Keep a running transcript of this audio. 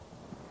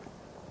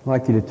I'd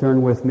like you to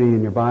turn with me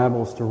in your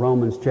Bibles to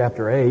Romans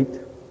chapter 8.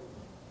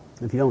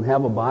 If you don't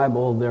have a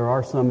Bible, there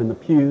are some in the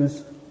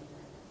pews.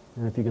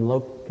 And if you can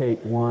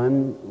locate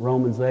one,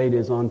 Romans 8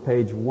 is on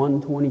page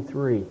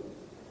 123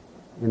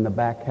 in the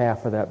back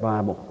half of that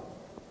Bible.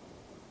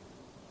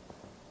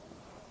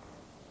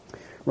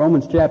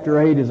 Romans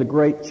chapter 8 is a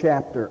great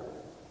chapter.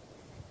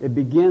 It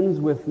begins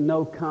with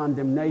no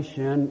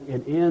condemnation.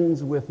 It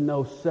ends with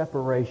no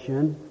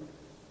separation.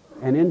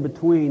 And in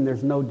between,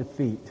 there's no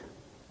defeat.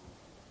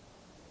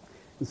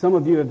 And some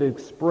of you have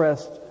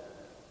expressed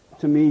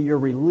to me your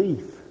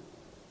relief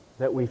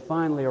that we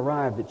finally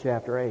arrived at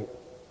chapter 8.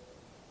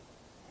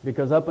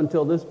 Because up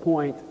until this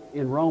point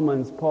in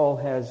Romans, Paul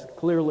has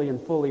clearly and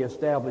fully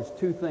established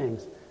two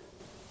things: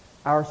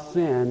 our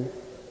sin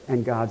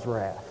and God's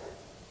wrath.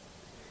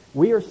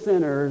 We are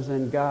sinners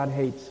and God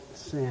hates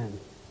sin.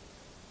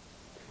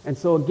 And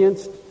so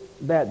against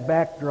that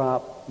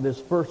backdrop, this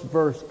first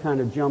verse kind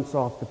of jumps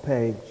off the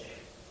page.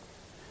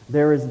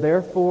 There is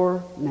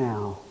therefore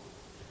now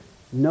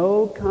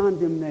no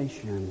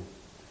condemnation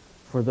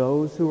for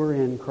those who are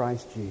in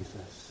Christ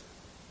Jesus.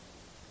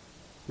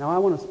 Now I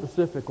want to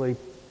specifically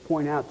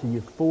point out to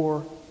you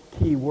four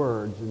key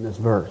words in this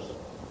verse.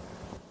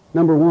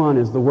 Number one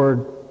is the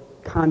word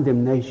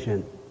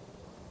condemnation.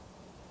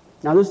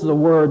 Now this is a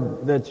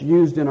word that's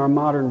used in our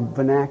modern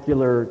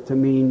vernacular to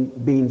mean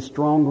being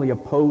strongly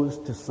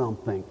opposed to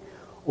something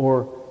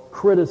or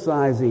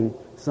criticizing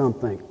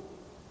something.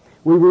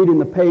 We read in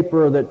the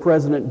paper that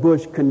President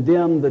Bush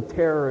condemned the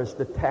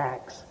terrorist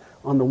attacks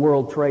on the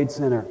World Trade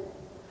Center.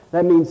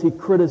 That means he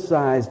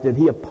criticized it,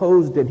 he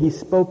opposed it, he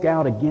spoke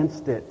out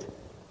against it.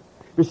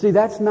 You see,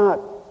 that's not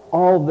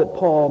all that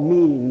Paul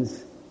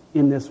means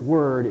in this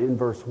word in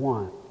verse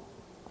 1.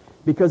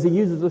 Because he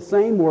uses the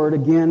same word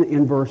again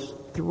in verse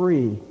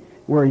 3,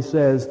 where he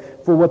says,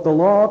 "For what the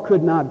law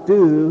could not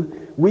do,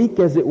 weak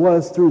as it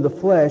was through the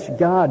flesh,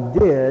 God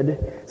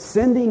did,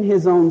 sending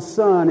His own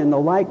Son in the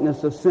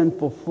likeness of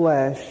sinful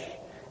flesh,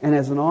 and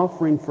as an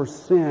offering for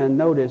sin,"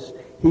 notice,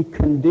 He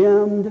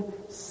condemned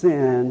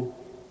sin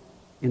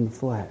in the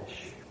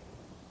flesh.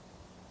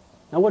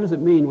 Now what does it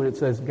mean when it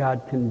says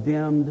God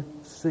condemned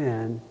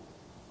sin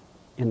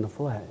in the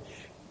flesh?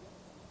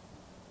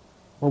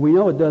 Well, we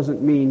know it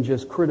doesn't mean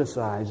just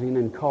criticizing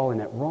and calling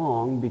it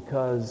wrong,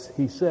 because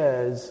he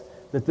says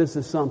that this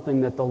is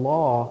something that the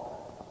law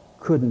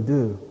couldn't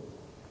do.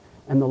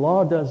 And the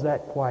law does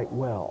that quite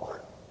well.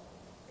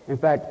 In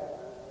fact,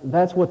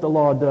 that's what the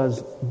law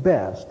does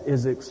best,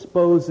 is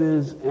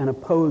exposes and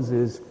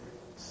opposes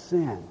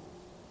sin.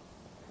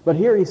 But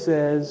here he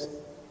says,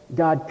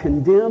 God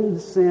condemned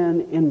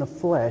sin in the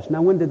flesh.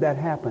 Now when did that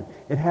happen?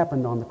 It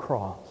happened on the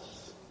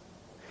cross.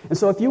 And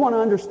so if you want to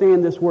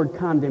understand this word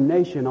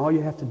condemnation, all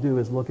you have to do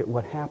is look at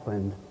what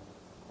happened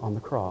on the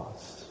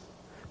cross.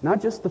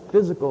 Not just the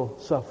physical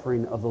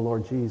suffering of the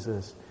Lord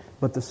Jesus,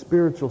 but the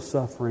spiritual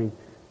suffering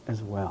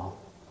as well.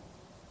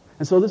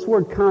 And so this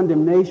word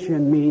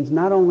condemnation means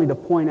not only to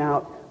point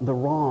out the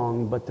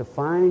wrong, but to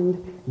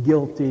find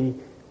guilty,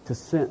 to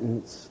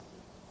sentence,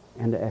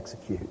 and to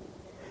execute.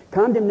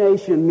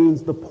 Condemnation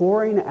means the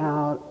pouring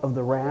out of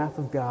the wrath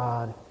of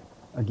God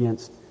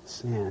against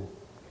sin.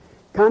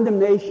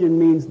 Condemnation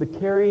means the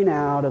carrying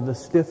out of the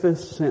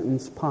stiffest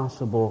sentence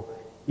possible,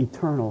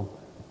 eternal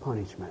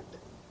punishment.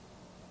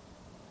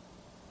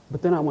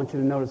 But then I want you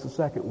to notice the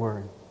second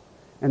word,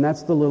 and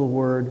that's the little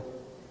word,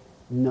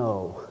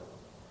 no.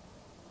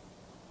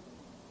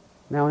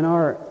 Now in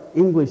our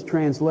English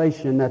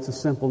translation, that's a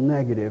simple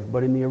negative,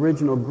 but in the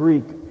original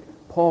Greek,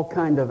 Paul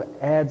kind of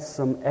adds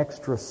some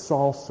extra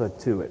salsa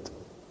to it.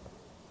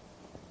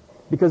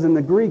 Because in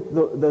the Greek,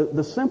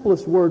 the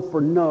simplest word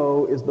for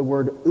no is the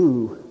word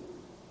ou.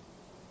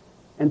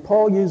 And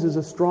Paul uses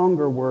a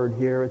stronger word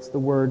here. It's the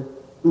word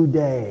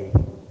oude,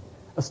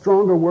 a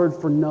stronger word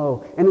for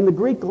no. And in the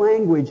Greek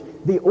language,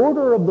 the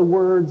order of the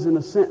words in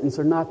a sentence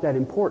are not that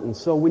important.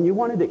 So when you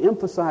wanted to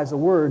emphasize a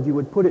word, you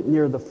would put it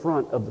near the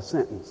front of the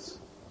sentence.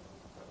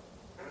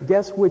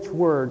 Guess which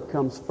word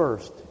comes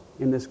first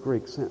in this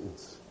Greek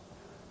sentence?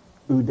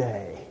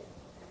 Oude.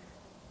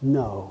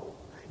 No.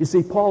 You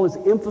see, Paul is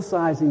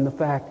emphasizing the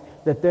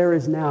fact that there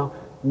is now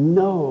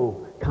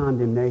no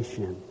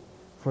condemnation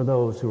for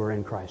those who are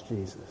in Christ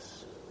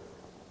Jesus.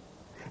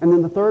 And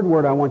then the third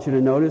word I want you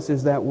to notice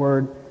is that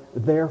word,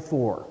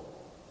 therefore.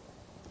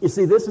 You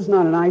see, this is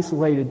not an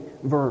isolated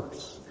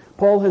verse.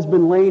 Paul has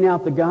been laying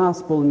out the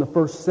gospel in the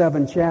first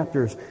 7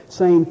 chapters,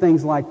 saying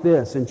things like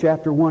this in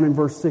chapter 1 and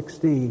verse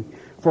 16.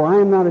 "For I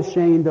am not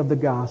ashamed of the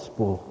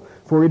gospel,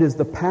 for it is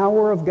the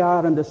power of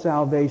God unto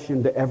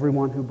salvation to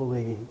everyone who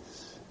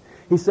believes."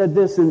 He said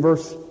this in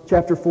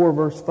chapter 4,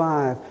 verse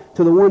 5,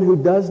 "To the one who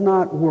does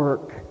not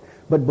work,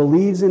 but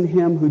believes in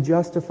Him who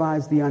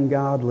justifies the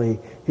ungodly,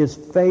 his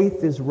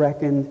faith is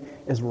reckoned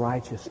as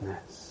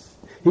righteousness."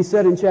 He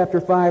said in chapter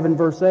 5 and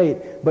verse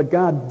 8, "But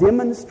God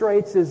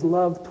demonstrates His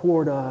love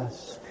toward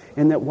us,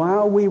 in that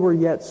while we were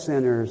yet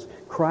sinners,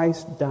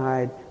 Christ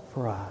died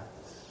for us."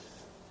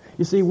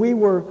 You see, we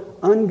were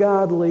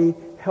ungodly,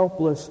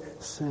 helpless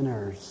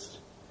sinners,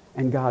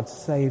 and God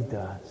saved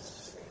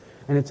us.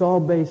 And it's all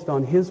based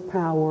on His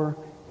power,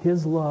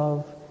 His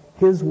love,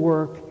 His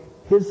work,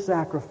 His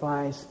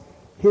sacrifice,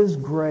 His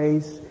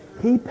grace.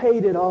 He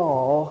paid it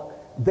all.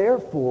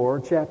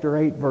 Therefore, chapter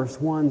 8, verse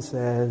 1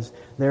 says,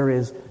 there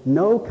is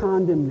no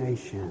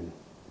condemnation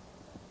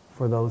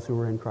for those who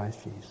are in Christ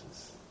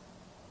Jesus.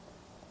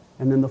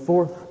 And then the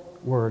fourth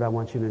word I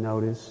want you to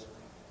notice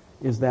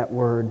is that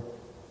word,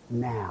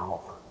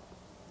 now.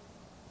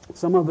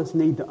 Some of us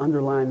need to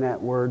underline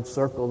that word,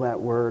 circle that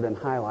word, and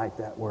highlight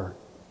that word.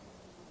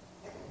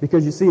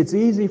 Because you see, it's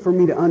easy for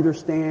me to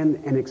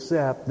understand and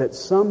accept that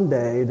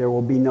someday there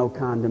will be no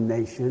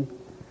condemnation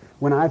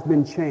when I've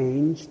been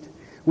changed,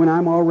 when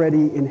I'm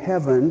already in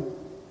heaven.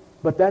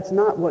 But that's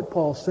not what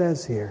Paul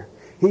says here.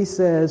 He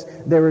says,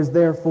 there is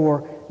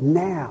therefore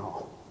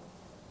now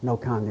no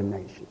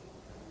condemnation.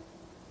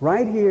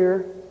 Right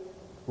here,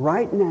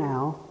 right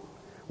now,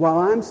 while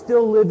I'm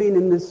still living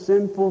in this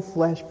sinful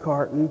flesh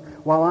carton,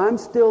 while I'm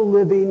still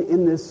living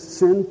in this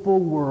sinful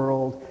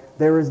world,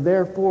 there is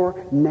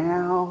therefore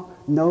now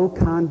no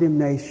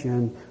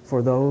condemnation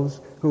for those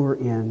who are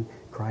in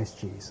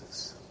Christ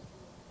Jesus.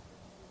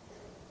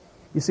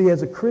 You see,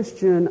 as a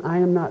Christian, I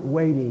am not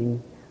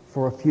waiting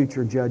for a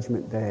future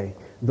judgment day.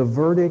 The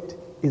verdict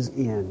is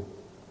in.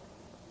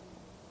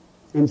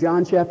 In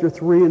John chapter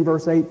 3 and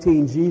verse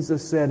 18,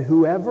 Jesus said,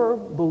 whoever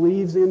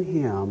believes in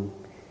Him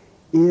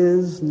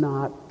is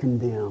not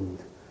condemned.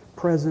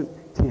 Present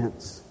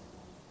tense.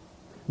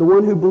 The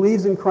one who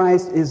believes in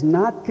Christ is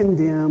not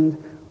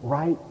condemned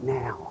right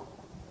now.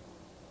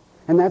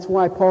 And that's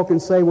why Paul can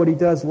say what he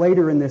does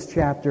later in this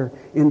chapter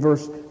in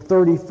verse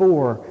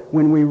 34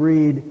 when we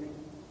read,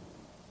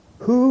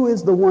 who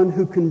is the one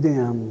who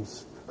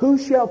condemns? Who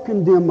shall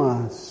condemn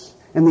us?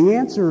 And the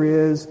answer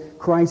is,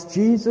 Christ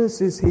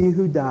Jesus is He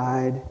who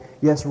died,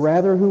 yes,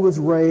 rather who was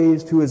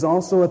raised, who is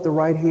also at the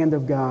right hand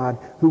of God,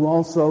 who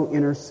also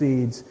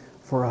intercedes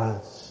for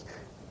us.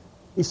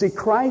 You see,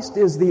 Christ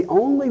is the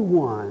only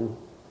one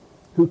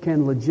who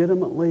can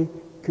legitimately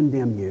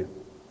condemn you.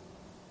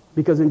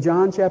 Because in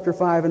John chapter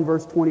 5 and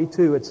verse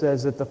 22, it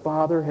says that the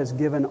Father has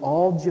given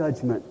all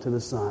judgment to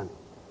the Son.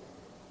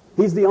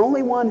 He's the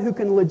only one who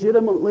can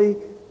legitimately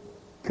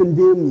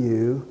condemn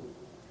you.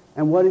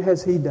 And what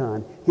has He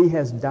done? He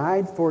has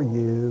died for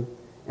you,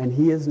 and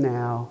He is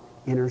now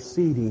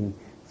interceding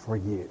for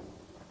you.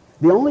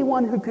 The only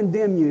one who can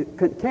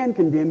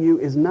condemn you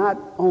is not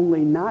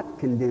only not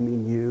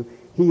condemning you,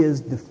 He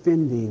is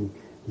defending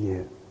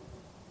you.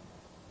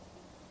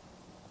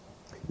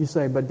 You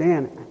say, but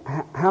Dan,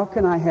 how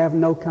can I have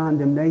no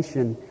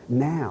condemnation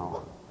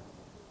now?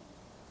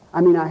 I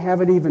mean, I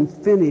haven't even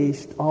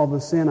finished all the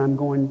sin I'm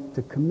going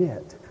to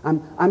commit.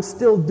 I'm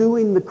still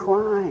doing the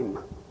crime.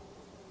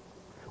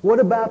 What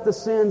about the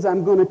sins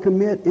I'm going to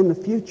commit in the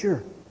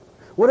future?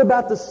 What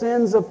about the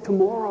sins of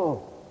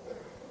tomorrow?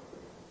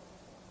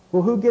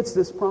 Well, who gets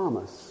this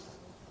promise?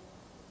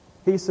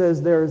 He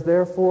says, there is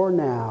therefore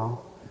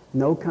now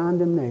no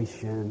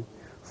condemnation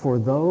for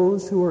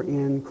those who are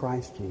in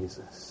Christ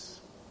Jesus.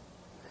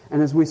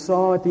 And as we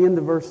saw at the end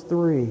of verse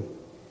 3,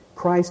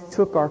 Christ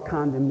took our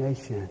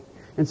condemnation.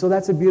 And so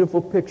that's a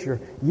beautiful picture.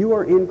 You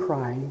are in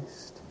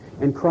Christ,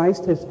 and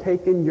Christ has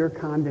taken your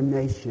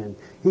condemnation.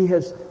 He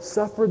has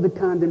suffered the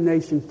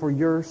condemnation for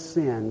your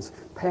sins,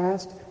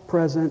 past,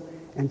 present,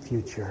 and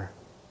future.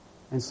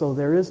 And so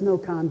there is no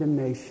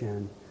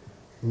condemnation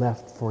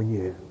left for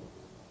you.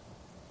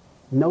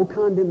 No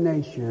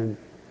condemnation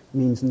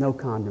means no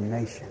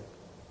condemnation.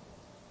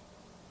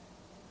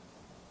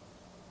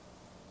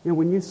 You know,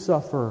 when you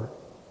suffer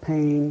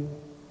pain,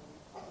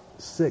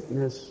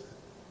 sickness,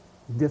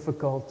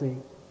 difficulty,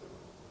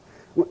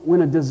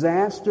 when a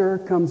disaster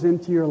comes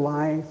into your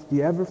life, do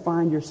you ever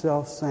find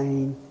yourself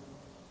saying,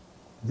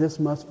 this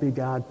must be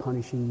God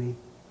punishing me?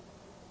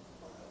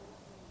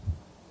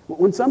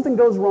 When something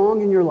goes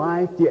wrong in your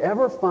life, do you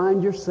ever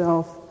find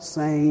yourself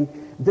saying,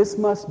 this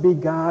must be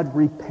God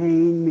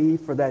repaying me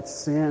for that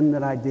sin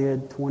that I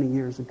did 20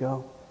 years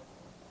ago?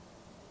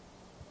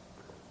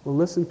 Well,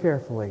 listen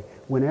carefully.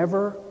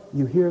 Whenever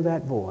you hear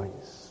that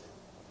voice,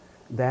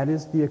 that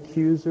is the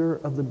accuser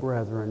of the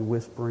brethren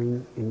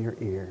whispering in your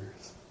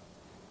ears,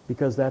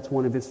 because that's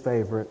one of his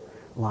favorite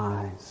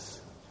lies.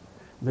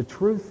 The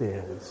truth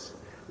is,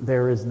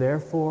 there is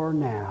therefore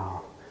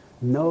now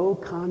no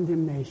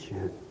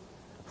condemnation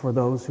for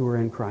those who are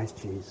in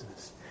Christ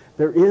Jesus.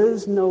 There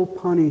is no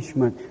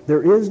punishment.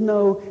 There is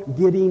no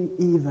getting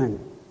even.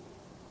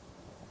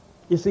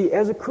 You see,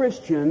 as a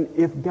Christian,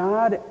 if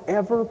God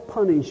ever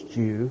punished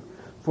you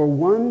for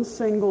one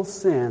single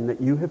sin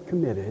that you have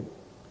committed,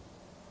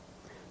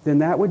 then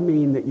that would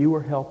mean that you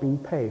were helping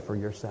pay for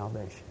your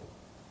salvation.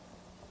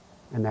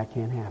 And that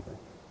can't happen.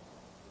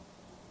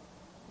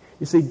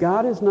 You see,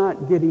 God is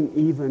not getting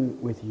even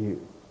with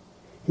you.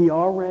 He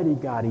already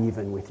got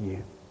even with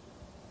you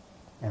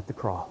at the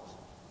cross.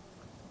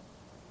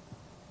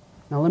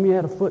 Now let me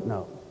add a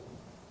footnote.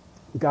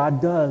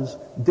 God does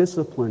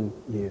discipline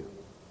you.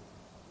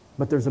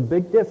 But there's a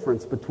big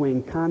difference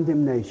between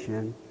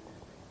condemnation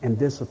and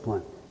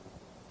discipline.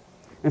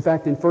 In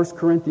fact, in 1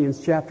 Corinthians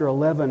chapter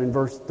 11 and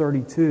verse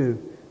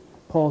 32,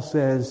 Paul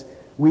says,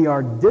 We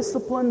are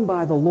disciplined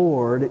by the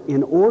Lord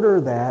in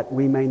order that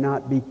we may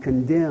not be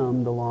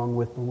condemned along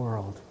with the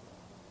world.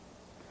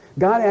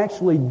 God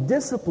actually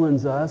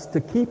disciplines us to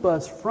keep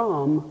us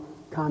from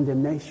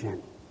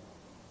condemnation.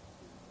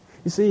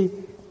 You see,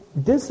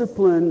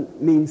 discipline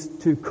means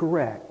to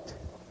correct.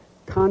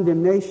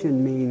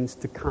 Condemnation means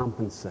to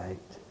compensate.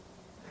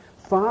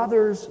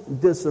 Fathers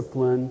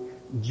discipline,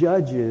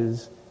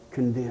 judges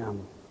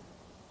condemn.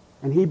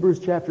 And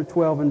Hebrews chapter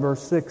 12 and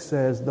verse 6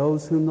 says,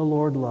 those whom the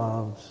Lord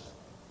loves,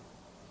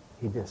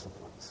 He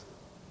disciplines.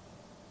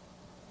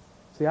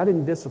 See, I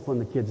didn't discipline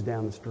the kids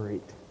down the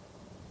street.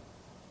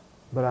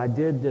 But I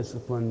did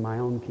discipline my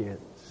own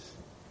kids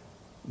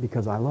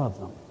because I love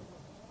them.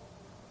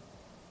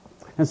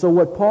 And so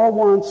what Paul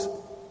wants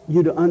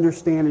you to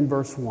understand in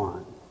verse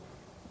 1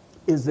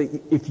 is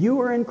that if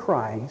you are in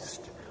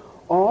Christ,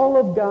 all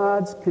of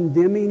God's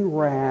condemning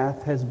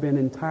wrath has been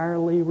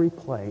entirely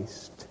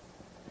replaced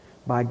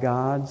by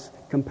God's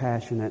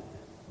compassionate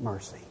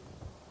mercy.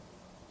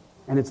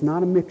 And it's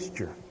not a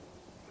mixture.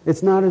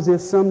 It's not as if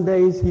some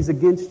days He's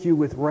against you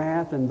with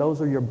wrath and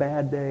those are your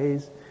bad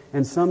days,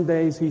 and some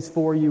days He's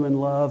for you in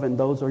love and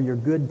those are your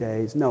good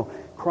days. No,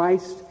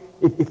 Christ,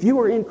 if you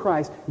are in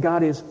Christ,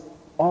 God is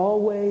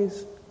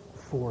always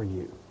for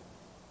you.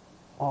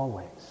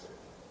 Always.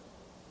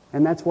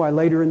 And that's why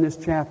later in this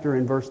chapter,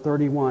 in verse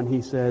 31,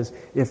 he says,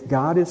 if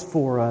God is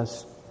for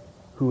us,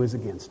 who is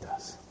against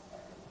us?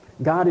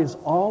 God is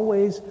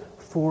always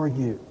for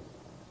you.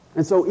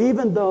 And so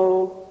even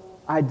though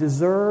I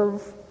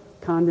deserve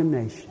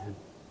condemnation,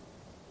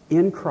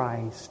 in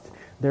Christ,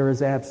 there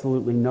is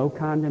absolutely no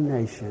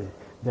condemnation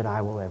that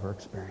I will ever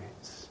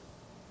experience.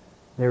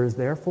 There is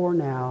therefore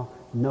now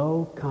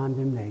no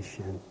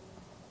condemnation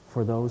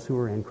for those who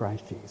are in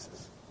Christ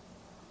Jesus.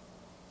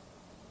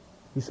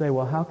 You say,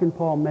 well, how can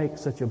Paul make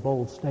such a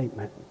bold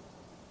statement?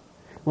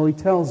 Well, he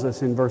tells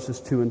us in verses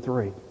 2 and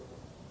 3.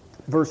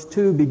 Verse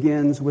 2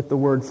 begins with the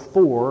word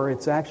for.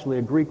 It's actually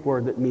a Greek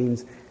word that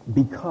means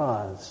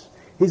because.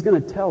 He's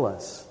going to tell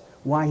us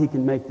why he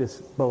can make this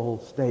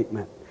bold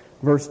statement.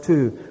 Verse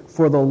 2,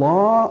 for the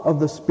law of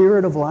the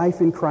Spirit of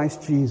life in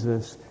Christ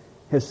Jesus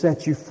has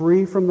set you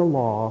free from the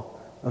law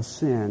of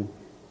sin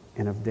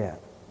and of death.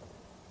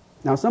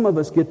 Now, some of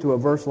us get to a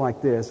verse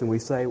like this and we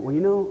say, well,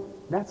 you know,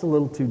 that's a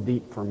little too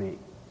deep for me.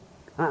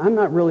 I'm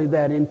not really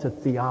that into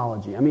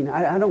theology. I mean,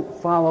 I don't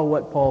follow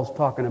what Paul's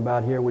talking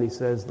about here when he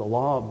says the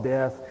law of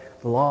death,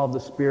 the law of the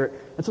Spirit.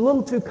 It's a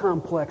little too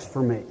complex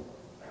for me.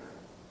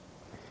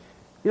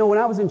 You know, when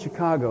I was in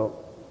Chicago,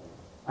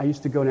 I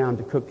used to go down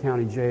to Cook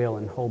County Jail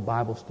and hold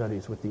Bible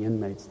studies with the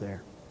inmates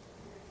there.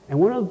 And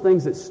one of the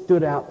things that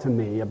stood out to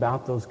me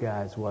about those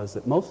guys was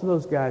that most of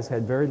those guys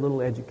had very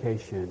little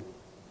education,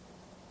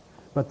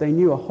 but they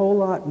knew a whole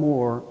lot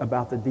more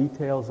about the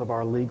details of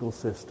our legal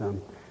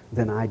system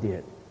than I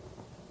did.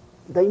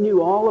 They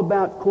knew all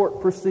about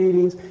court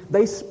proceedings.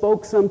 They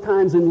spoke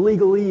sometimes in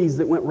legalese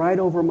that went right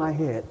over my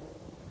head.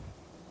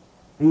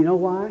 And you know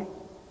why?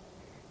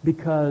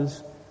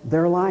 Because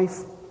their life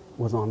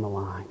was on the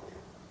line.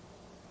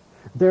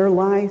 Their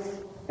life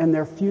and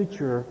their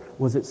future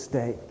was at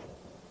stake.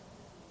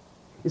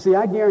 You see,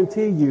 I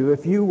guarantee you,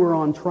 if you were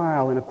on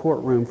trial in a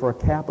courtroom for a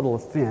capital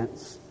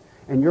offense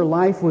and your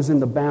life was in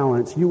the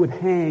balance, you would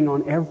hang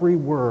on every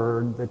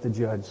word that the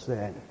judge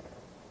said.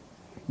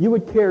 You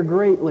would care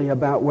greatly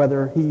about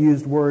whether he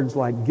used words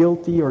like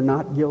guilty or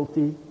not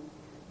guilty,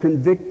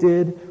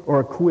 convicted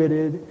or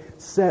acquitted,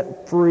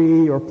 set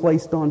free or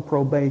placed on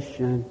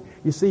probation.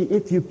 You see,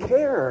 if you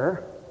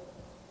care,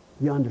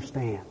 you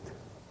understand.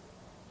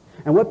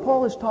 And what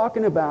Paul is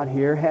talking about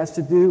here has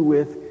to do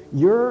with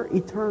your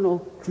eternal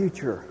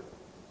future.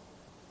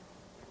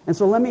 And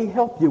so let me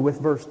help you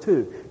with verse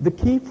 2. The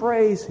key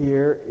phrase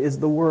here is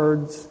the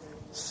words,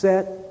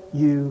 set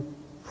you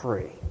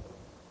free.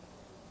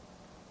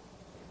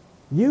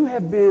 You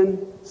have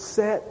been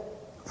set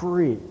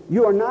free.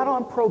 You are not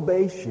on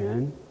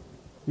probation.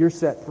 You're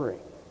set free.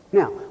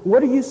 Now,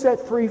 what are you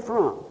set free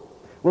from?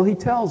 Well, he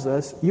tells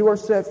us you are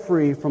set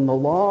free from the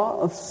law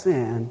of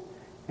sin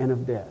and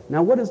of death.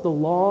 Now, what is the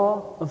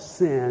law of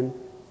sin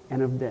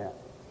and of death?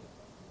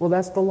 Well,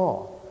 that's the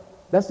law.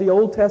 That's the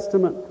Old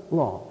Testament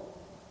law.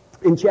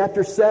 In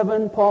chapter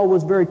 7, Paul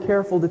was very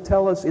careful to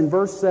tell us in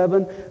verse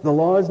 7, the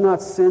law is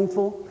not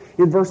sinful.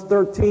 In verse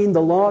 13,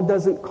 the law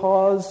doesn't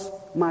cause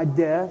my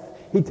death.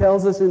 He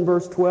tells us in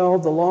verse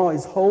 12, the law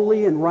is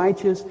holy and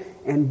righteous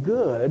and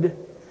good.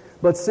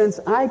 But since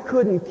I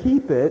couldn't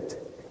keep it,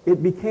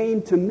 it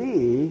became to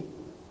me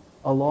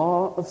a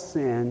law of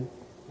sin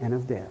and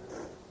of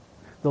death.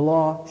 The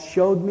law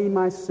showed me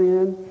my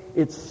sin.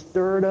 It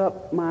stirred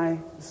up my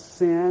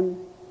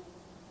sin.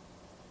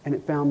 And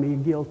it found me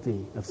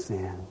guilty of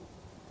sin.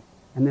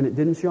 And then it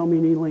didn't show me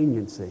any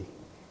leniency.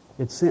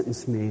 It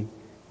sentenced me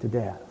to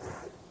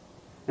death.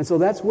 And so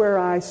that's where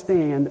I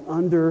stand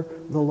under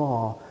the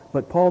law.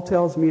 But Paul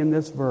tells me in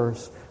this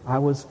verse, I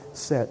was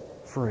set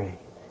free.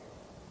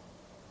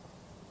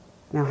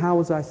 Now, how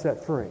was I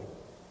set free?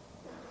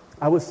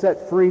 I was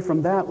set free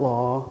from that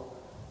law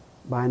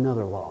by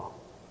another law.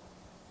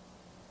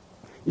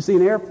 You see,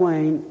 an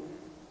airplane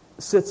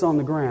sits on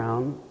the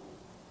ground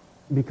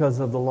because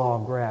of the law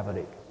of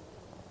gravity.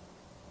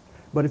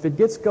 But if it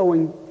gets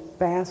going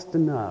fast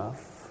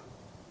enough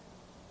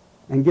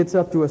and gets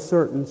up to a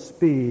certain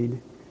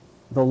speed,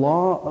 the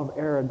law of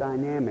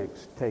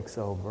aerodynamics takes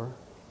over,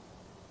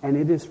 and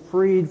it is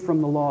freed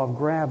from the law of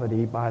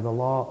gravity by the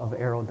law of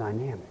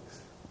aerodynamics.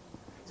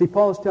 See,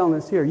 Paul is telling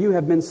us here, you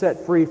have been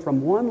set free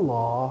from one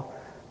law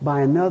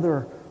by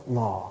another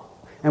law.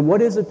 And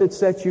what is it that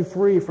sets you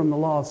free from the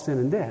law of sin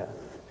and death?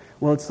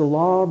 Well, it's the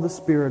law of the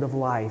Spirit of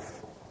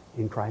life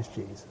in Christ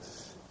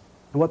Jesus.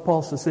 And what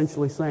Paul's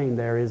essentially saying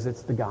there is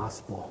it's the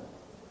gospel.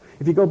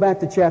 If you go back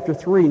to chapter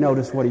 3,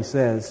 notice what he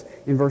says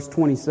in verse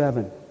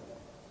 27.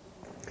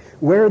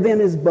 Where then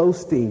is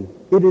boasting?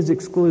 It is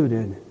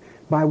excluded.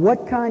 By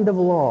what kind of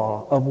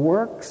law? Of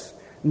works?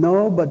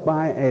 No, but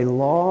by a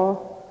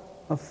law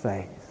of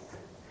faith.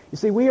 You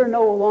see, we are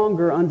no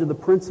longer under the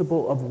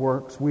principle of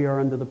works. We are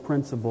under the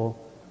principle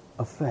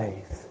of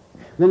faith.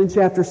 Then in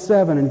chapter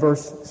 7 and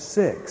verse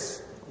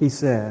 6, he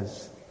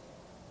says,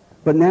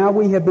 but now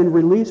we have been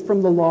released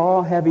from the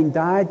law, having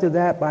died to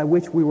that by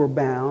which we were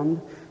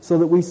bound, so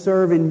that we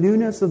serve in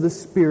newness of the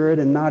Spirit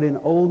and not in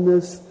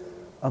oldness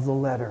of the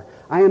letter.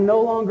 I am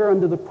no longer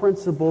under the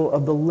principle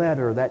of the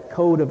letter, that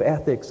code of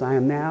ethics. I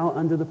am now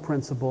under the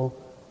principle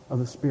of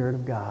the Spirit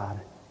of God.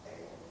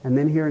 And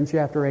then here in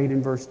chapter 8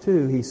 and verse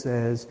 2, he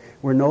says,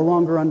 we're no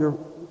longer under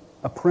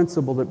a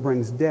principle that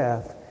brings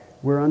death.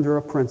 We're under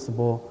a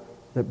principle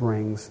that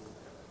brings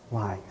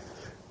life.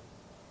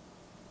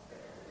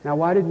 Now,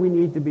 why did we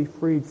need to be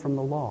freed from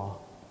the law?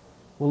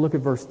 Well, look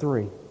at verse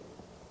 3.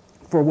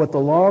 For what the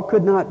law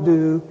could not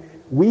do,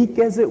 weak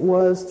as it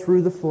was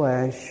through the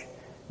flesh,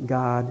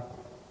 God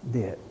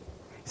did.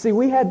 See,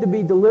 we had to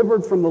be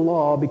delivered from the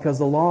law because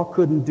the law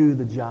couldn't do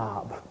the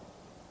job.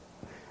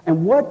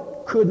 And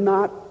what could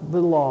not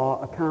the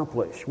law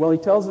accomplish? Well, he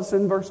tells us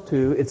in verse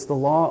 2, it's the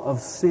law of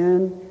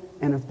sin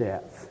and of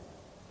death.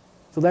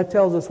 So that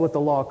tells us what the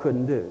law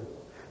couldn't do.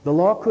 The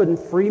law couldn't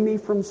free me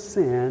from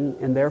sin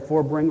and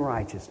therefore bring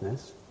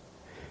righteousness.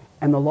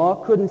 And the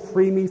law couldn't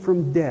free me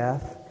from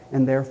death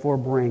and therefore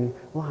bring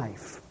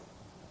life.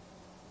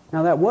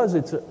 Now that was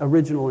its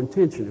original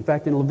intention. In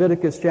fact, in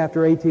Leviticus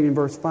chapter 18 and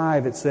verse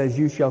 5, it says,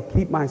 you shall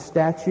keep my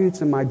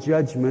statutes and my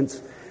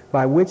judgments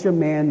by which a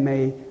man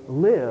may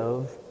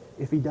live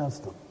if he does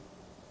them.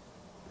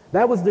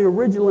 That was the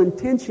original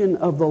intention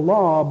of the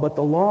law, but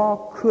the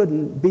law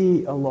couldn't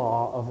be a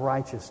law of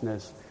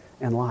righteousness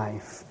and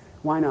life.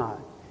 Why not?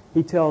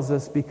 He tells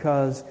us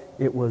because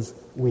it was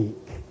weak.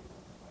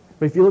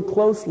 But if you look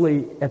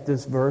closely at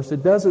this verse,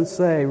 it doesn't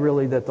say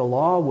really that the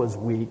law was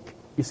weak.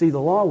 You see, the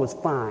law was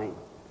fine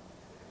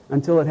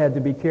until it had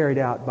to be carried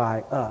out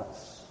by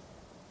us.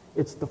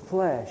 It's the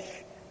flesh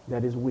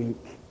that is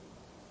weak.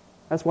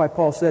 That's why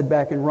Paul said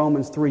back in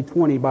Romans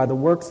 3:20, by the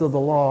works of the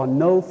law,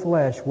 no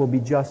flesh will be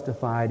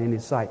justified in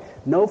his sight.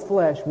 No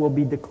flesh will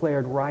be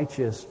declared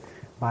righteous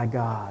by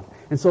God.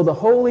 And so the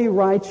holy,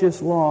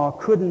 righteous law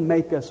couldn't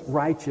make us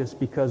righteous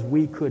because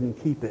we couldn't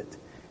keep it.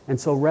 And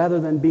so rather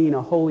than being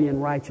a holy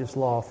and righteous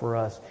law for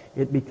us,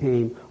 it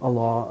became a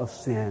law of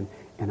sin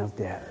and of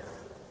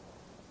death.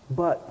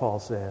 But, Paul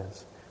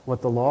says,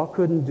 what the law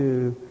couldn't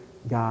do,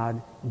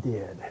 God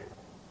did.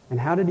 And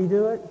how did he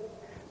do it?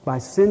 By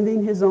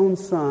sending his own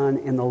Son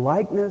in the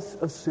likeness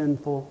of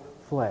sinful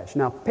flesh.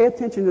 Now, pay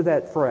attention to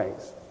that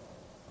phrase.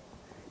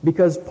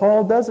 Because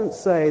Paul doesn't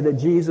say that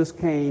Jesus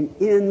came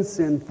in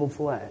sinful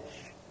flesh.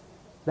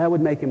 That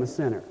would make him a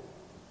sinner.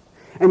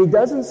 And he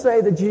doesn't say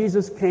that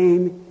Jesus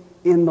came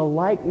in the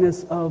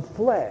likeness of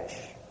flesh.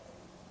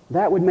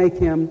 That would make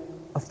him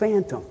a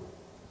phantom.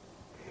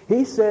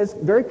 He says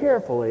very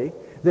carefully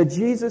that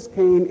Jesus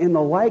came in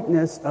the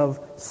likeness of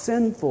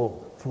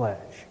sinful flesh.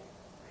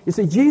 You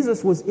see,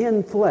 Jesus was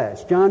in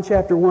flesh. John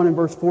chapter 1 and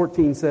verse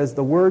 14 says,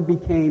 the Word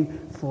became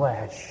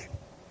flesh.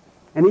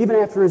 And even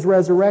after his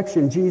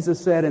resurrection, Jesus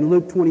said in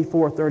Luke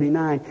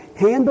 24:39,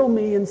 handle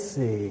me and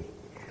see,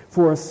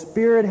 for a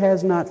spirit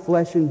has not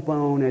flesh and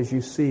bone as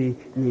you see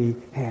me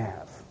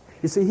have.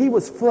 You see, he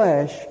was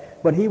flesh,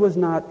 but he was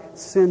not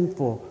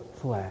sinful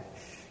flesh.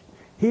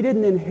 He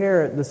didn't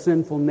inherit the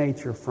sinful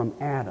nature from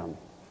Adam.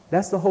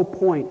 That's the whole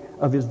point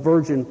of his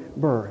virgin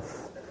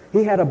birth.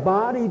 He had a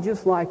body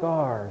just like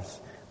ours,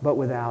 but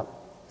without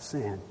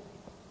sin.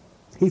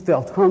 He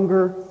felt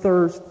hunger,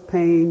 thirst,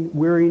 pain,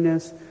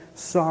 weariness,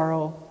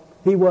 sorrow.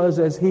 He was,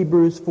 as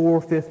Hebrews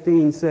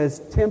 4:15 says,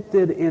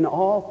 tempted in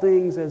all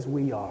things as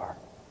we are,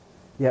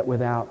 yet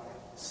without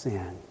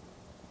sin.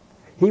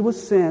 He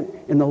was sent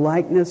in the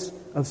likeness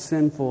of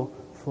sinful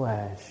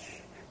flesh.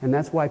 And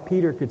that's why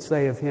Peter could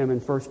say of him in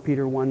 1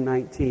 Peter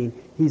 1:19,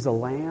 he's a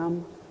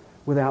lamb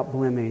without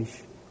blemish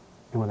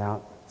and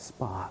without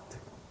spot.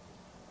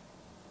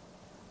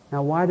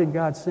 Now, why did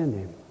God send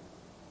him?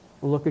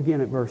 Well, look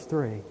again at verse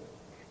 3.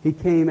 He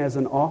came as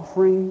an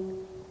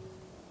offering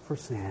for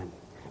sin,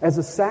 as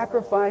a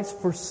sacrifice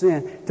for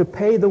sin, to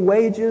pay the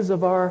wages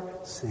of our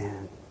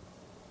sin.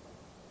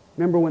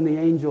 Remember when the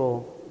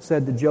angel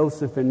said to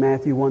Joseph in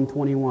Matthew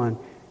 1:21,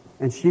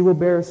 and she will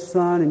bear a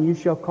son, and you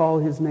shall call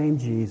his name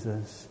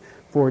Jesus,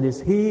 For it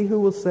is He who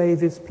will save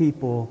His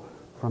people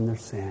from their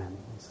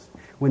sins.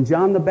 When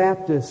John the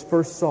Baptist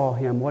first saw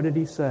Him, what did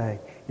he say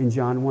in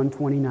John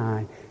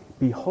 1:29?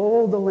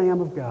 Behold the Lamb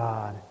of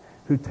God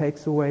who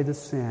takes away the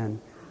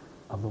sin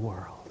of the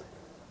world.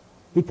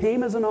 He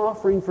came as an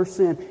offering for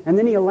sin. And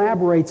then he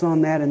elaborates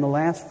on that in the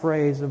last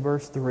phrase of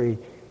verse 3.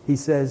 He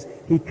says,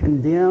 He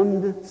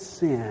condemned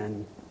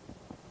sin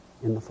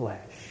in the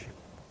flesh.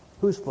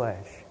 Whose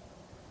flesh?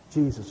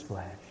 Jesus'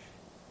 flesh.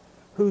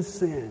 Whose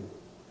sin?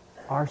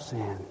 Our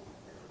sin.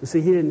 You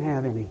see, He didn't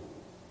have any.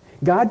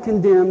 God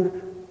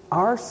condemned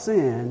our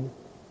sin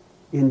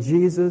in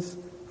Jesus'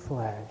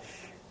 flesh.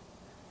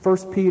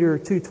 1 Peter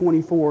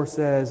 2:24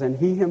 says, And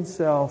He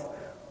Himself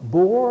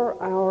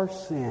bore our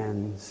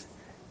sins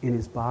in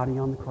His body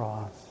on the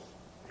cross.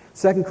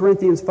 2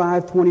 Corinthians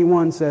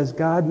 5:21 says,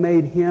 God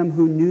made Him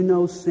who knew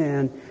no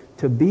sin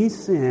to be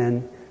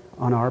sin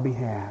on our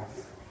behalf.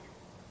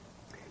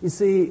 You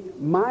see,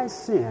 my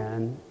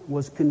sin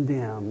was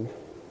condemned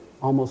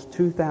almost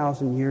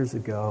 2,000 years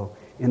ago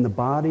in the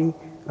body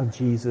of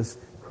Jesus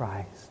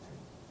Christ.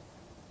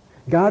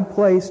 God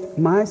placed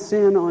my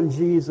sin on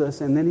Jesus,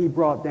 and then He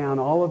brought down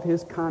all of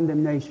His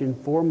condemnation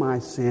for my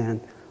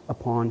sin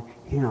upon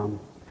Him.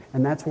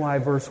 And that's why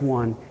verse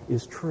 1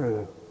 is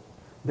true.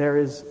 There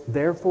is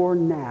therefore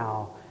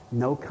now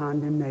no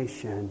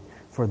condemnation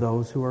for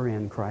those who are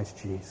in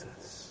Christ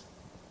Jesus.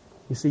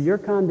 You see, your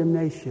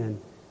condemnation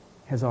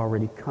has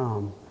already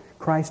come.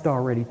 Christ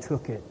already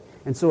took it.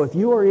 And so if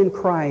you are in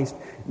Christ,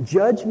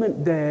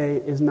 Judgment Day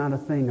is not a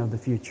thing of the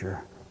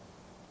future.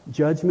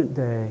 Judgment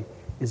Day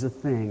is a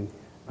thing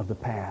of the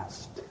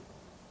past.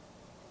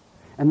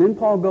 And then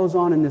Paul goes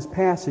on in this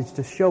passage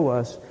to show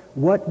us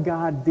what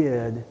God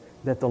did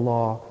that the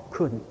law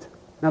couldn't.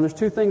 Now there's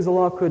two things the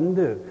law couldn't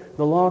do.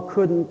 The law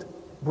couldn't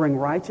bring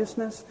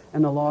righteousness,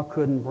 and the law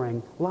couldn't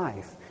bring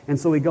life. And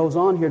so he goes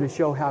on here to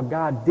show how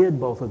God did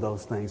both of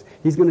those things.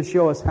 He's going to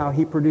show us how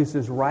He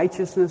produces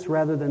righteousness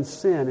rather than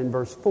sin in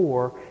verse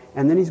 4,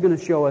 and then He's going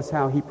to show us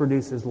how He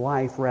produces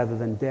life rather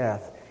than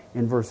death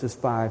in verses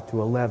 5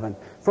 to 11.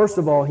 First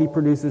of all, He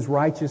produces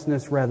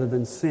righteousness rather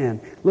than sin.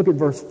 Look at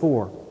verse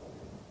 4.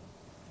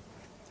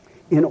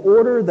 In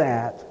order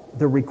that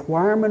the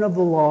requirement of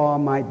the law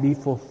might be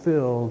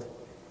fulfilled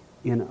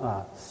in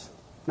us.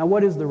 Now,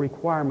 what is the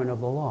requirement of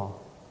the law?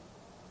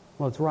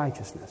 Well, it's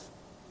righteousness.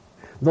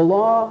 The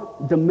law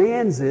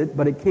demands it,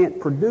 but it can't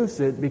produce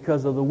it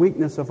because of the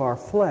weakness of our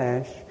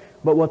flesh.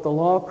 But what the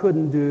law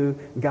couldn't do,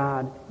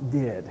 God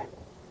did.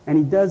 And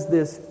He does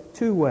this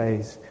two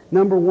ways.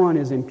 Number one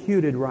is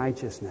imputed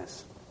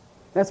righteousness.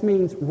 That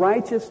means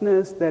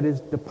righteousness that is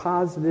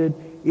deposited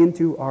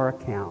into our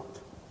account.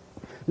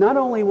 Not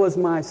only was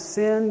my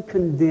sin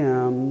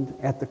condemned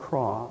at the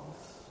cross,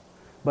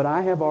 but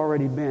I have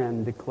already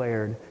been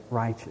declared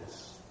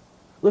righteous.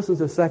 Listen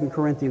to 2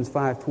 Corinthians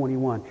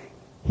 5:21.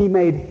 He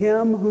made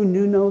Him who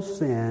knew no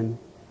sin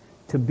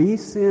to be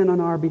sin on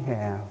our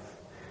behalf,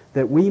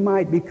 that we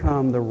might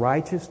become the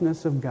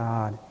righteousness of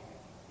God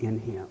in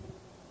Him.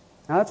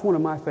 Now that's one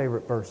of my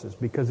favorite verses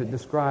because it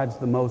describes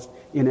the most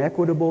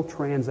inequitable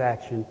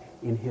transaction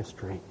in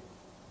history.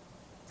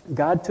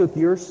 God took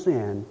your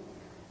sin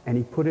and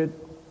He put it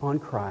on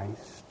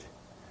Christ,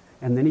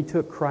 and then He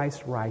took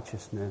Christ's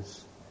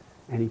righteousness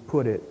and He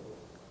put it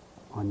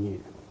on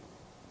you.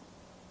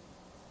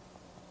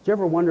 Did you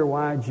ever wonder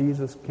why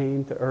Jesus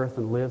came to earth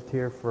and lived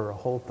here for a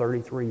whole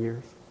 33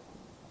 years?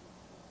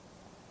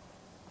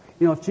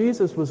 You know, if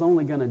Jesus was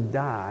only going to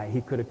die,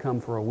 He could have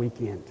come for a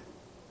weekend.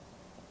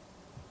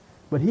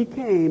 But He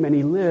came and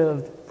He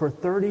lived for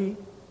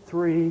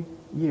 33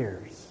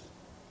 years.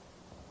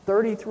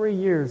 33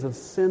 years of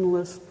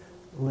sinless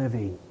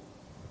living.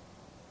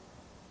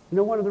 You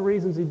know one of the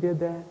reasons He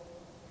did that?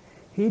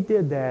 He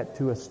did that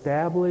to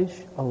establish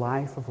a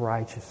life of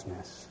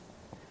righteousness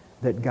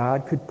that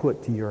God could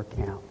put to your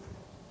account.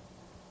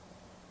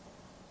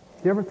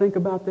 Do you ever think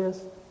about this?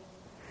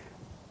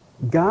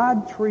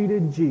 God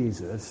treated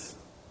Jesus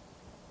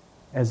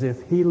as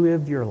if He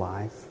lived your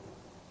life,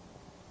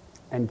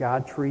 and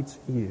God treats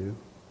you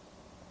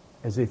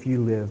as if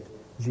you lived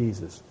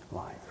Jesus'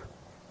 life.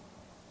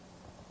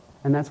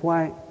 And that's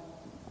why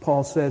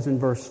Paul says in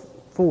verse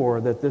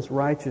 4 that this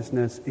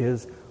righteousness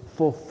is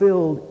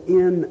fulfilled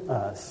in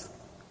us,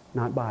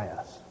 not by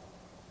us.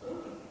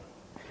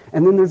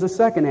 And then there's a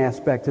second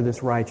aspect to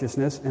this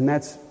righteousness, and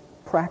that's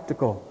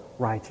practical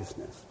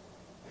righteousness.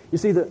 You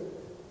see, the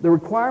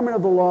requirement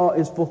of the law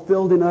is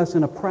fulfilled in us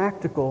in a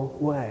practical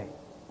way.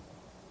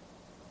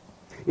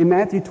 In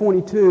Matthew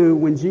 22,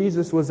 when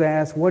Jesus was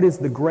asked, what is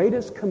the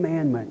greatest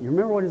commandment? You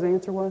remember what His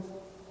answer was?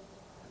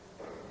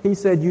 He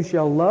said, you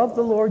shall love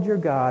the Lord your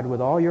God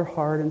with all your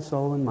heart and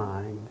soul and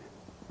mind,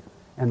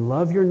 and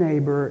love your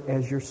neighbor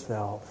as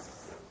yourself.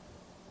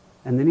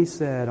 And then He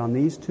said, on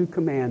these two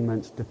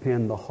commandments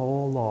depend the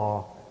whole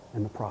law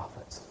and the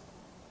prophets.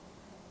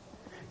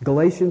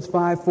 Galatians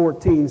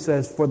 5:14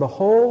 says, for the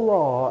whole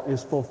law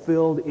is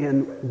fulfilled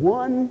in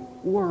one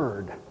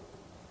word.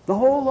 The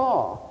whole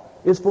law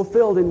is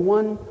fulfilled in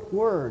one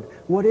word.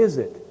 What is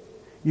it?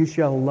 You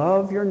shall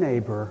love your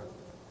neighbor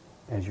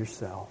as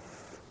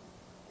yourself.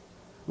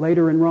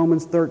 Later in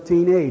Romans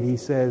 13:8, he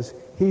says,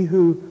 he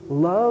who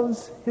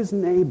loves his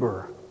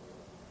neighbor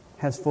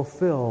has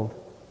fulfilled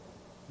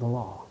the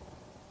law.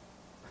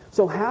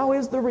 So how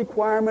is the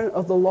requirement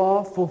of the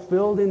law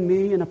fulfilled in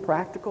me in a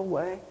practical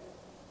way?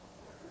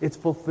 It's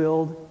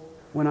fulfilled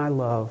when I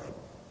love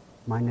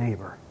my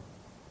neighbor.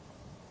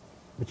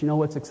 But you know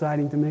what's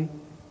exciting to me?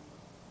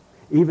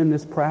 Even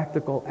this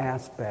practical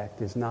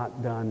aspect is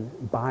not done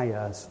by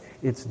us.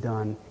 It's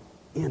done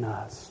in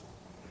us.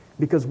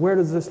 Because where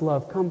does this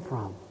love come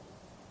from?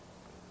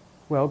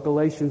 Well,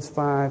 Galatians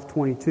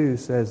 5:22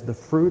 says, the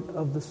fruit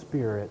of the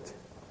Spirit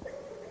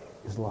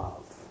is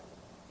love.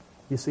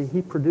 You see,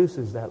 he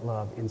produces that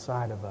love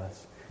inside of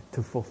us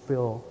to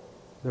fulfill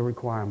the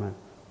requirement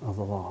of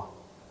the law.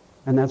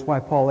 And that's why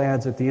Paul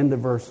adds at the end of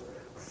verse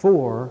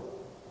 4,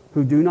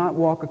 who do not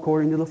walk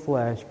according to the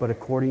flesh, but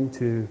according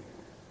to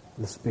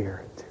the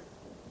Spirit.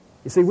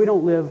 You see, we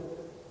don't live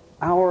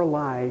our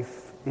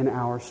life in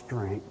our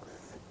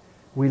strength.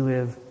 We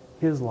live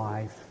his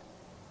life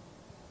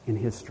in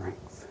his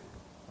strength.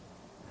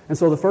 And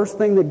so the first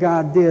thing that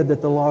God did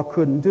that the law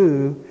couldn't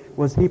do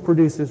was he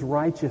produces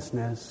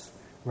righteousness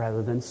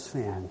rather than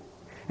sin.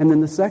 And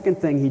then the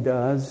second thing he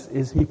does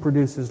is he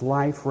produces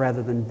life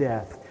rather than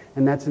death.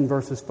 And that's in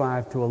verses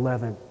 5 to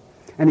 11.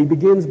 And he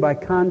begins by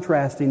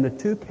contrasting the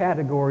two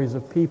categories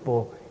of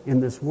people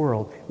in this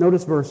world.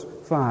 Notice verse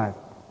 5.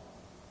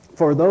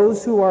 For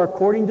those who are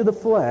according to the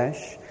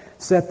flesh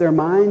set their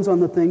minds on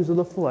the things of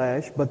the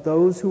flesh, but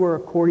those who are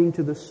according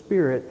to the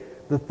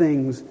Spirit, the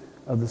things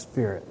of the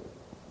Spirit.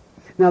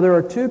 Now there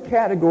are two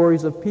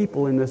categories of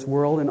people in this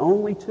world, and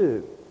only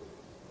two.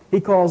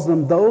 He calls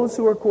them those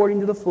who are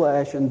according to the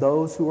flesh and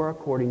those who are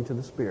according to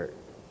the Spirit.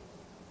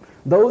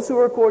 Those who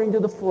are according to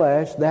the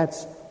flesh,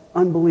 that's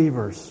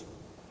unbelievers.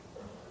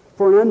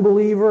 For an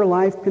unbeliever,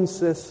 life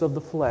consists of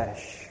the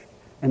flesh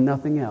and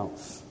nothing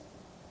else.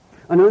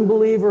 An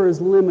unbeliever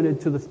is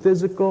limited to the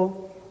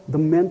physical, the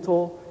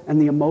mental, and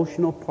the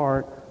emotional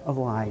part of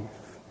life.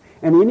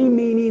 And any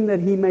meaning that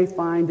he may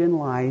find in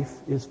life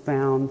is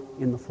found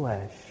in the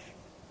flesh.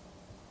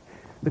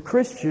 The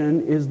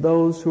Christian is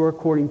those who are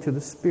according to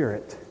the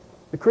Spirit.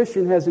 The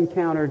Christian has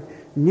encountered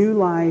new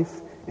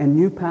life and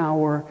new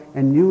power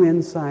and new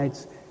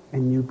insights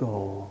and new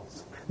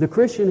goals. The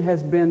Christian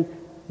has been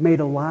made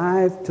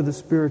alive to the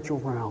spiritual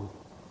realm.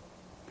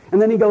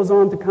 And then he goes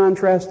on to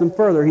contrast them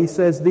further. He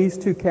says these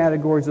two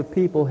categories of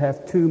people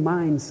have two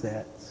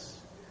mindsets.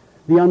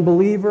 The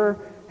unbeliever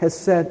has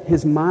set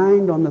his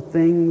mind on the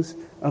things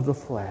of the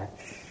flesh.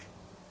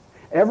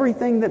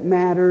 Everything that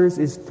matters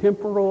is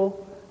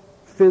temporal,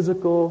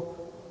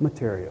 physical,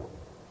 material.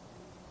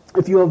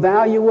 If you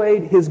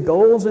evaluate his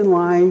goals in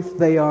life,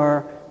 they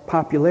are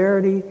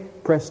popularity,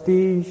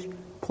 prestige,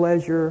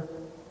 pleasure,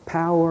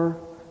 power,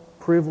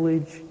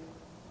 privilege,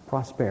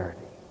 prosperity.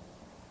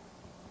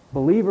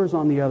 Believers,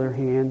 on the other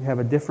hand, have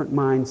a different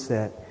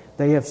mindset.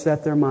 They have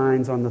set their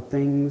minds on the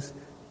things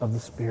of the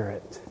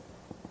Spirit.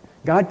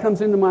 God comes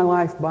into my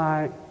life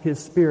by His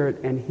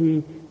Spirit, and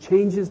He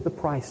changes the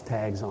price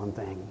tags on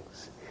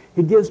things.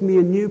 He gives me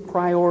a new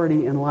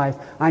priority in life.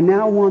 I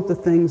now want the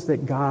things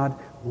that God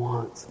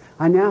wants.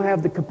 I now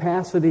have the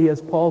capacity,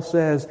 as Paul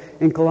says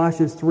in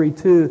Colossians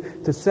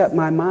 3:2, to set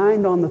my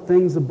mind on the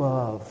things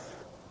above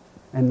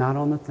and not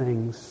on the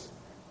things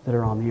that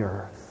are on the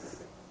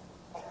earth.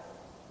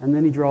 And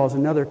then he draws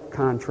another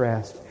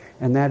contrast,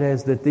 and that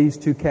is that these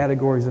two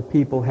categories of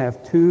people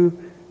have two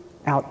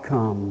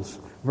outcomes.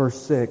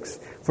 Verse 6,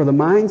 for the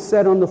mind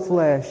set on the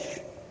flesh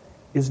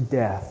is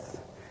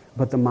death,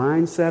 but the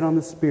mind set on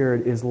the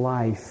Spirit is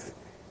life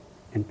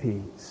and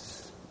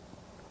peace.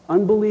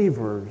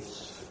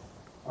 Unbelievers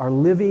are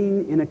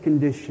living in a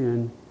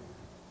condition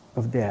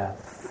of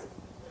death.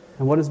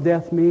 And what does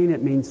death mean?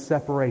 It means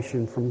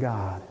separation from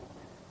God.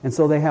 And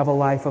so they have a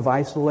life of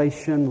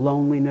isolation,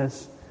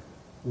 loneliness,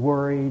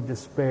 worry,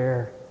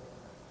 despair,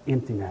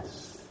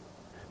 emptiness.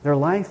 Their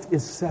life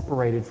is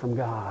separated from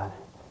God.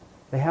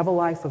 They have a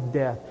life of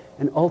death,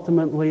 and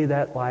ultimately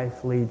that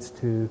life leads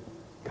to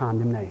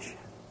condemnation.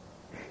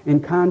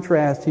 In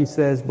contrast, he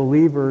says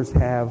believers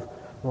have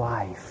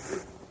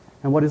life.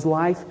 And what is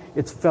life?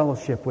 It's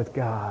fellowship with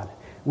God.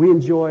 We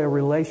enjoy a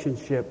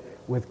relationship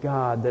with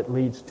God that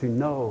leads to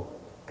no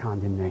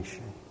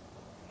condemnation.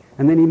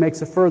 And then he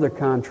makes a further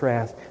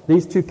contrast.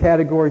 These two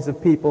categories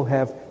of people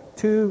have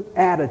two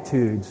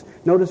attitudes.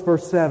 Notice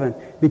verse 7.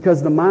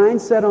 Because the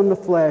mind set on the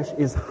flesh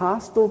is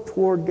hostile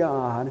toward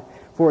God,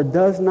 for it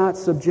does not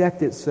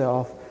subject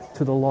itself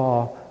to the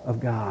law of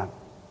God.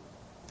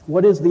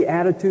 What is the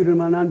attitude of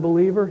an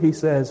unbeliever? He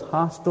says,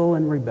 hostile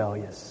and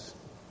rebellious.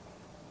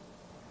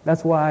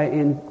 That's why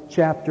in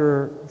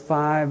chapter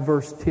 5,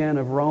 verse 10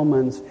 of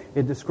Romans,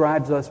 it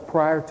describes us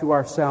prior to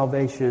our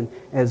salvation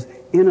as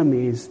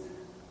enemies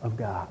of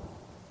God.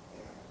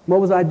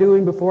 What was I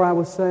doing before I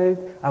was saved?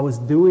 I was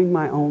doing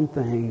my own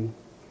thing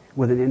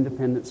with an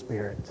independent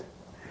spirit,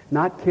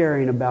 not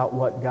caring about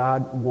what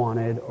God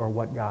wanted or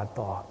what God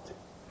thought.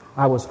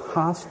 I was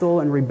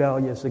hostile and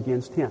rebellious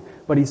against Him.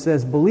 But he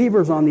says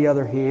believers, on the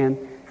other hand,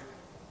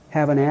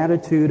 have an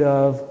attitude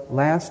of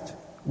last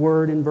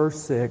word in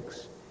verse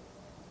 6,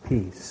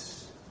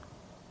 peace.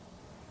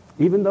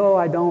 Even though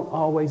I don't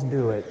always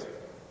do it,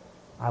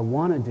 I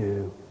want to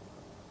do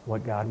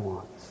what God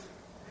wants.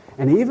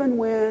 And even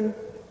when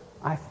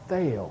I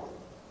fail,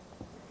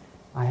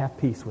 I have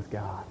peace with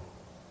God.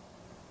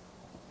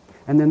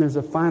 And then there's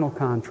a final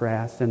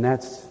contrast, and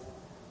that's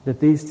that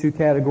these two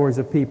categories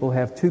of people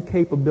have two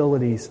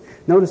capabilities.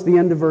 Notice the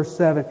end of verse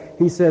 7.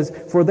 He says,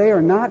 for they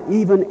are not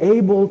even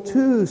able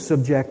to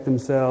subject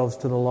themselves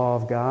to the law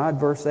of God.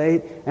 Verse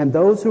 8, and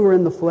those who are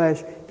in the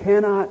flesh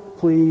cannot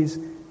please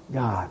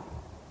God.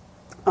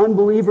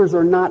 Unbelievers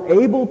are not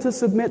able to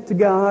submit to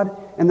God,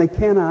 and they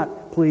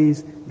cannot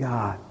please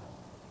God.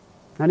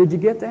 Now, did you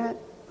get that?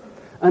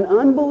 An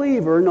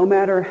unbeliever, no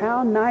matter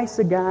how nice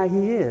a guy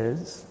he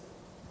is,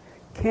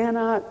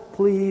 cannot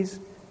please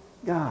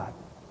God.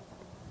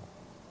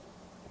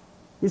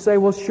 You say,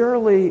 well,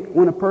 surely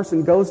when a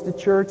person goes to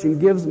church and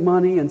gives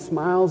money and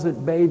smiles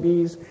at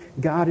babies,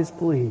 God is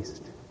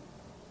pleased.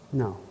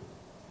 No.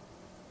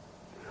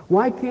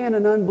 Why can't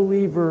an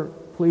unbeliever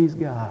please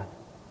God?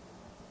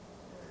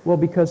 Well,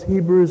 because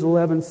Hebrews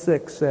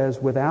 11:6 says,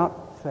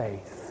 without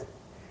faith,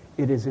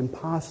 it is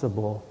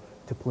impossible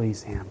to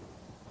please Him.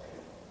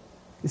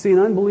 You see, an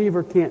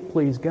unbeliever can't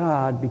please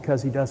God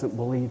because he doesn't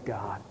believe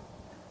God.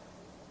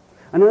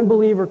 An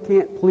unbeliever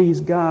can't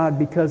please God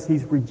because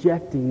he's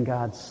rejecting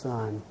God's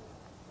Son.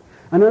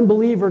 An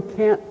unbeliever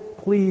can't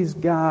please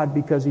God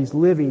because he's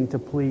living to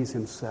please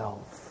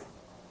himself.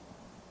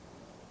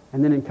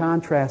 And then in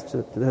contrast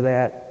to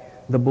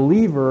that, the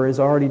believer is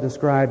already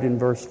described in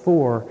verse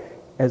 4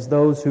 as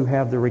those who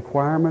have the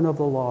requirement of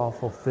the law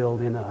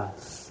fulfilled in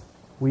us.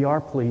 We are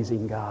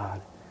pleasing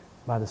God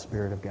by the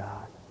Spirit of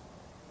God.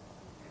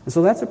 And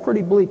so that's a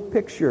pretty bleak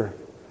picture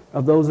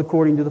of those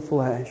according to the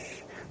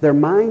flesh. Their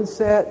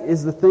mindset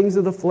is the things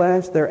of the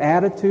flesh. Their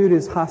attitude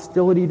is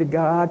hostility to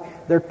God.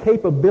 Their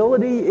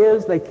capability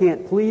is they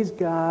can't please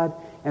God.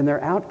 And their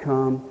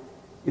outcome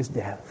is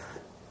death.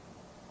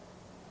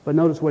 But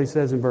notice what he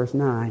says in verse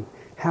 9.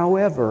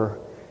 However,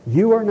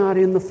 you are not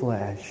in the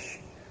flesh,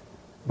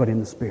 but in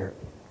the Spirit.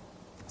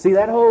 See,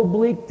 that whole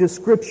bleak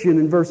description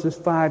in verses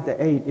 5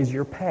 to 8 is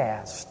your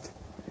past.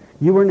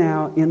 You are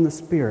now in the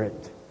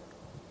Spirit.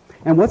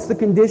 And what's the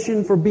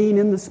condition for being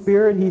in the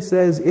Spirit? He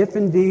says, if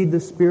indeed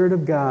the Spirit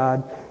of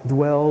God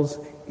dwells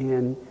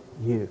in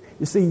you.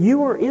 You see,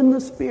 you are in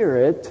the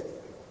Spirit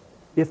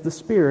if the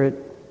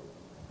Spirit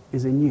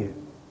is in you.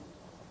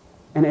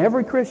 And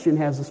every Christian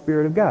has the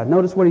Spirit of God.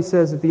 Notice what he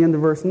says at the end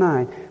of verse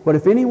 9. But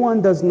if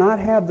anyone does not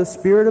have the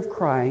Spirit of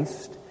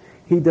Christ,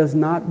 he does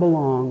not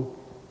belong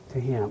to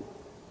Him.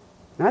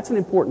 That's an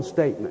important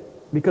statement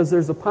because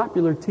there's a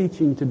popular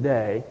teaching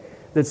today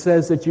that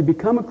says that you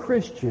become a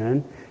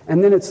Christian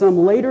and then at some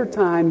later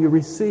time you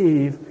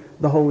receive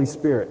the Holy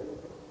Spirit.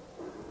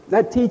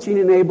 That teaching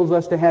enables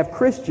us to have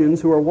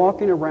Christians who are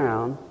walking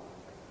around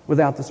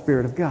without the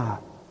Spirit of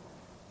God.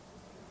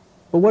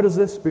 But what does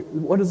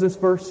this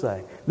verse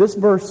say? This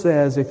verse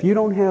says if you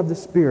don't have the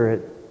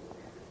Spirit,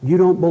 you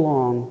don't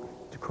belong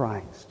to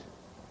Christ.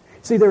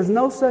 See, there's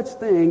no such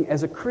thing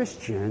as a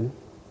Christian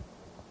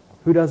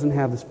who doesn't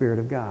have the Spirit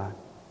of God.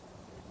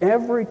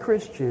 Every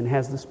Christian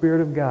has the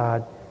Spirit of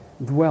God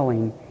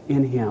dwelling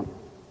in him.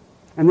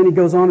 And then he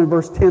goes on in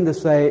verse 10 to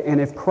say,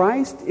 and if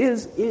Christ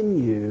is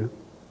in you,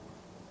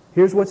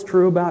 here's what's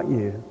true about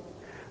you.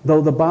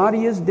 Though the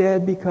body is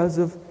dead because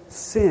of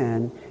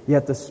sin,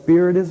 yet the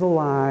Spirit is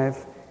alive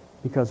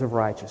because of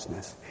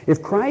righteousness.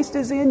 If Christ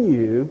is in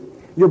you,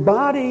 your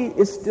body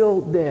is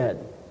still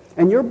dead.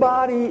 And your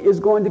body is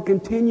going to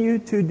continue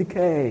to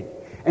decay.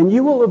 And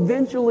you will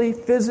eventually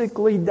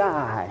physically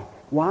die.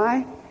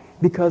 Why?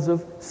 Because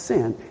of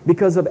sin.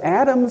 Because of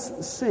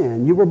Adam's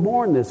sin. You were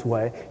born this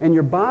way. And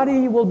your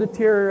body will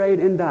deteriorate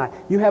and die.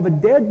 You have a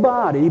dead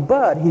body,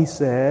 but, he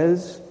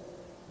says,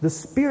 the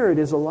Spirit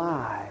is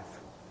alive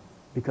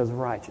because of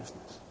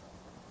righteousness.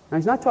 Now,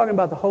 he's not talking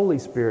about the Holy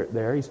Spirit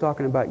there. He's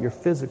talking about your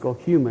physical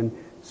human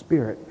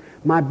spirit.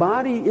 My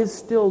body is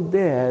still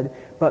dead,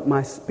 but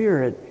my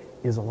spirit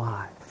is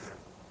alive.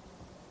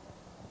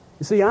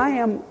 You see, I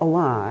am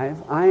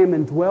alive, I am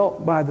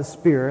indwelt by the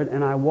Spirit,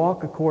 and I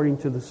walk according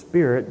to the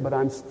Spirit, but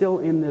I'm still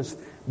in this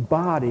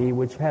body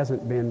which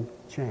hasn't been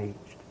changed.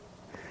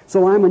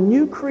 So I'm a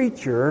new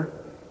creature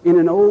in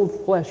an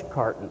old flesh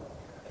carton.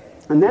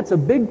 And that's a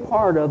big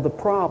part of the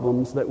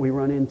problems that we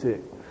run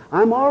into.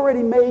 I'm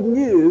already made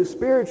new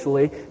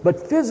spiritually,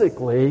 but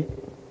physically,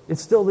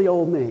 it's still the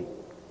old me.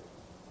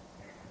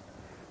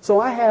 So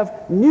I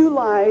have new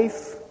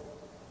life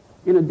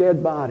in a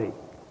dead body.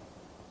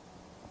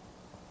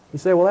 You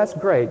say, well, that's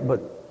great, but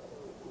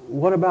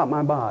what about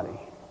my body?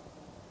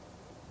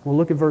 Well,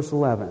 look at verse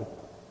 11.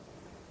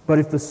 But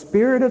if the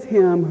Spirit of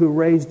Him who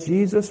raised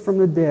Jesus from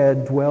the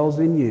dead dwells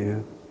in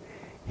you,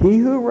 He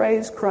who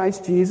raised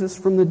Christ Jesus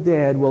from the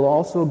dead will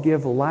also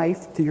give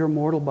life to your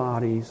mortal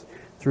bodies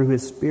through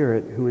His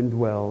Spirit who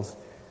indwells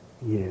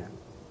you.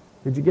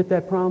 Did you get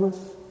that promise?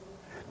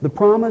 The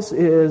promise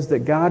is that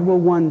God will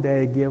one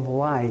day give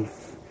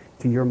life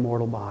to your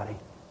mortal body.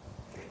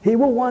 He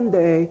will one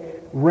day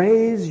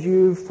raise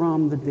you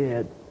from the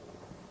dead.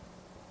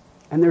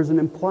 And there's an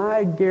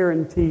implied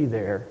guarantee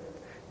there,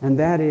 and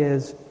that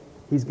is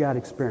He's got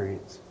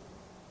experience.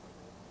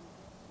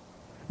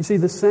 You see,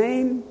 the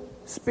same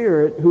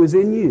Spirit who is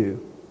in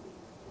you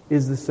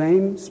is the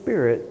same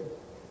Spirit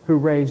who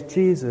raised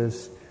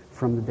Jesus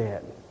from the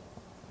dead.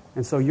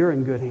 And so you're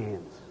in good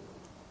hands.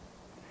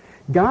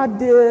 God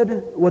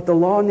did what the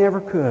law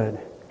never could.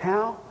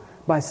 How?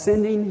 By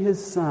sending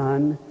His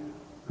Son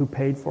who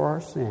paid for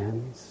our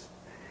sins,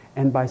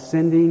 and by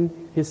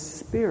sending His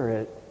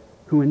Spirit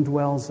who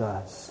indwells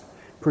us,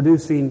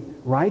 producing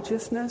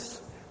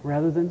righteousness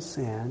rather than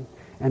sin,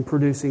 and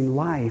producing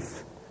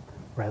life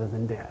rather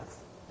than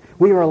death.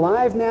 We are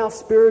alive now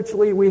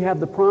spiritually. We have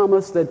the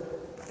promise that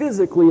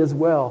physically as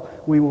well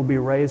we will be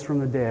raised from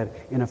the dead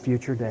in a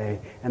future day,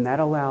 and that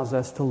allows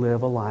us to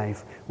live a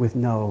life with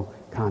no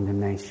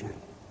condemnation.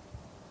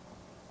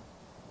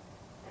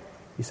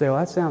 You say, well,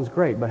 that sounds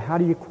great, but how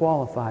do you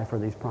qualify for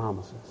these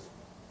promises?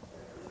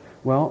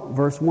 Well,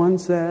 verse 1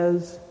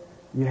 says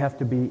you have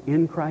to be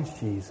in Christ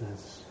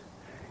Jesus.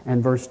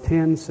 And verse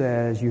 10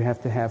 says you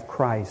have to have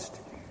Christ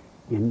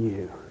in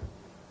you.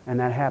 And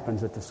that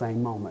happens at the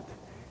same moment.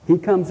 He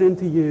comes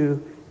into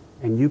you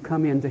and you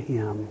come into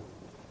Him.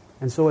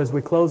 And so as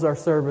we close our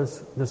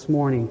service this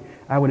morning,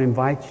 I would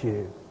invite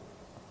you,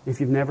 if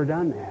you've never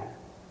done that,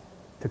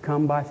 to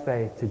come by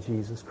faith to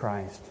Jesus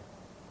Christ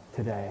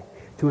today.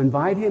 To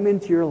invite Him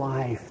into your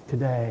life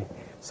today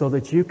so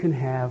that you can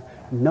have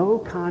no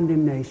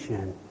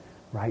condemnation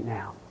right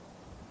now.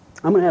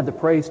 I'm going to have the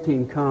praise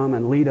team come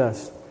and lead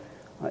us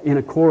in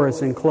a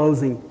chorus in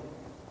closing.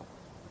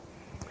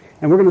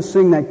 And we're going to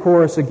sing that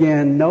chorus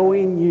again,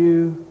 Knowing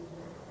You,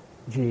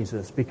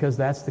 Jesus, because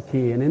that's the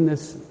key. And in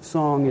this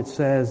song it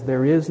says,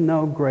 there is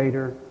no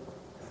greater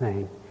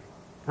thing.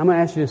 I'm going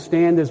to ask you to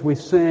stand as we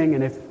sing,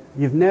 and if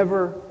you've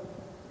never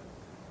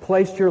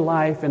placed your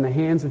life in the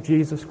hands of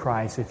Jesus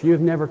Christ, if you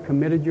have never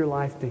committed your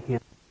life to Him,